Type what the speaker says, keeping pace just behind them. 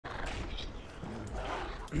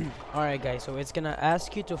Alright guys, so it's gonna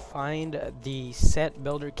ask you to find the set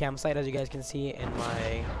builder campsite, as you guys can see in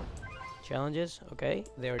my challenges. Okay,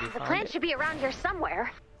 they already The found plant it. should be around here somewhere.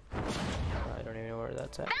 I don't even know where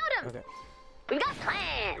that's at. Found 'em! Okay. We've got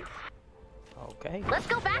plans. Okay. Let's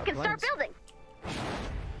go back and start building.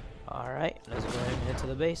 Alright, let's go ahead and head to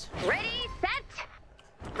the base. Ready,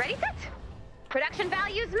 set. Ready, set. Production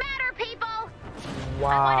values matter, people. I want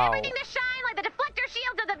Wow. everything to shine like the deflector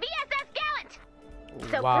shields of the VSS Gallant.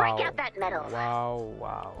 So Wow. break out that metal. Wow,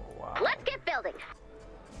 wow, wow. Let's get building.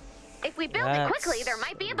 If we build it quickly, there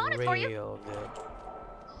might be a bonus for you. Real good.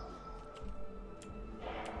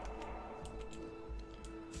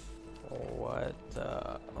 What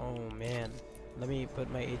the? Oh man. Let me put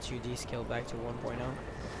my HUD skill back to 1.0.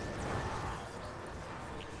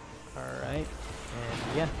 Alright.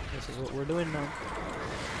 And yeah, this is what we're doing now.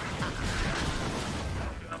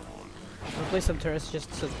 I'll play some turrets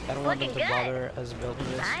just so I don't want them to Looking good. bother us building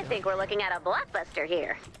this. I think we're looking at a blockbuster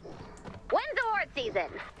here. When's award season?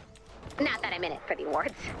 Not that I'm in it for the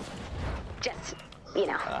awards. Just, you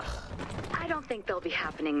know. Ugh, I don't think they'll be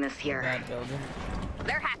happening this year. bad building.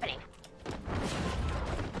 They're happening.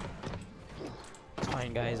 It's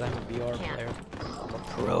fine guys, I'm a BR Yeah. player. I'm a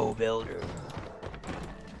pro builder.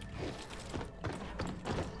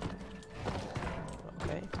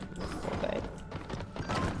 Okay. Okay.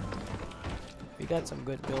 We got some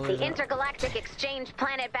good builders. The intergalactic exchange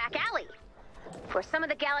planet back alley. Where some of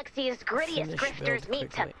the galaxy's grittiest Finish grifters build meet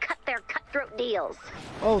to quickly. cut their cutthroat deals.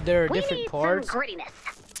 Oh, there are We different need parts. some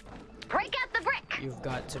grittiness. Break out the brick. You've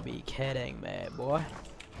got to be kidding me, boy.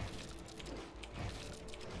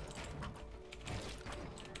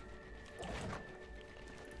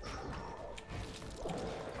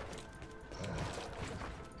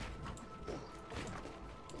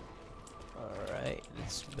 Alright,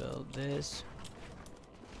 let's build this.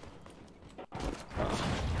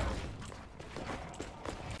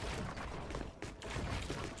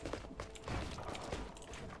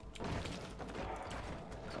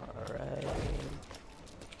 Alright.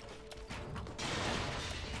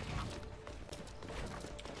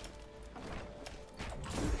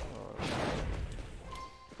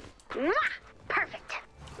 Mwah! Perfect.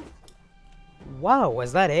 Wow,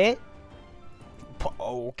 was that it?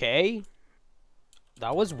 Okay.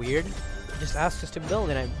 That was weird. Just asked us to build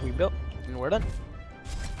and we built and we're done.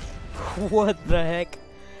 What the heck?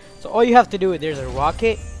 So all you have to do is there's a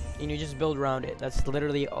rocket and you just build around it. That's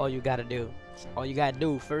literally all you gotta do. That's all you gotta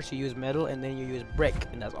do. First you use metal and then you use brick,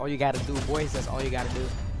 and that's all you gotta do, boys. That's all you gotta do.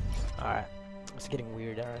 Alright. It's getting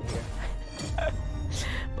weird around here.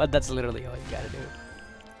 But that's literally all you gotta do.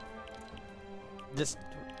 Just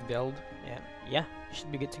build and yeah, you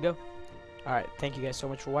should be good to go. Alright, thank you guys so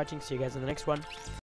much for watching. See you guys in the next one.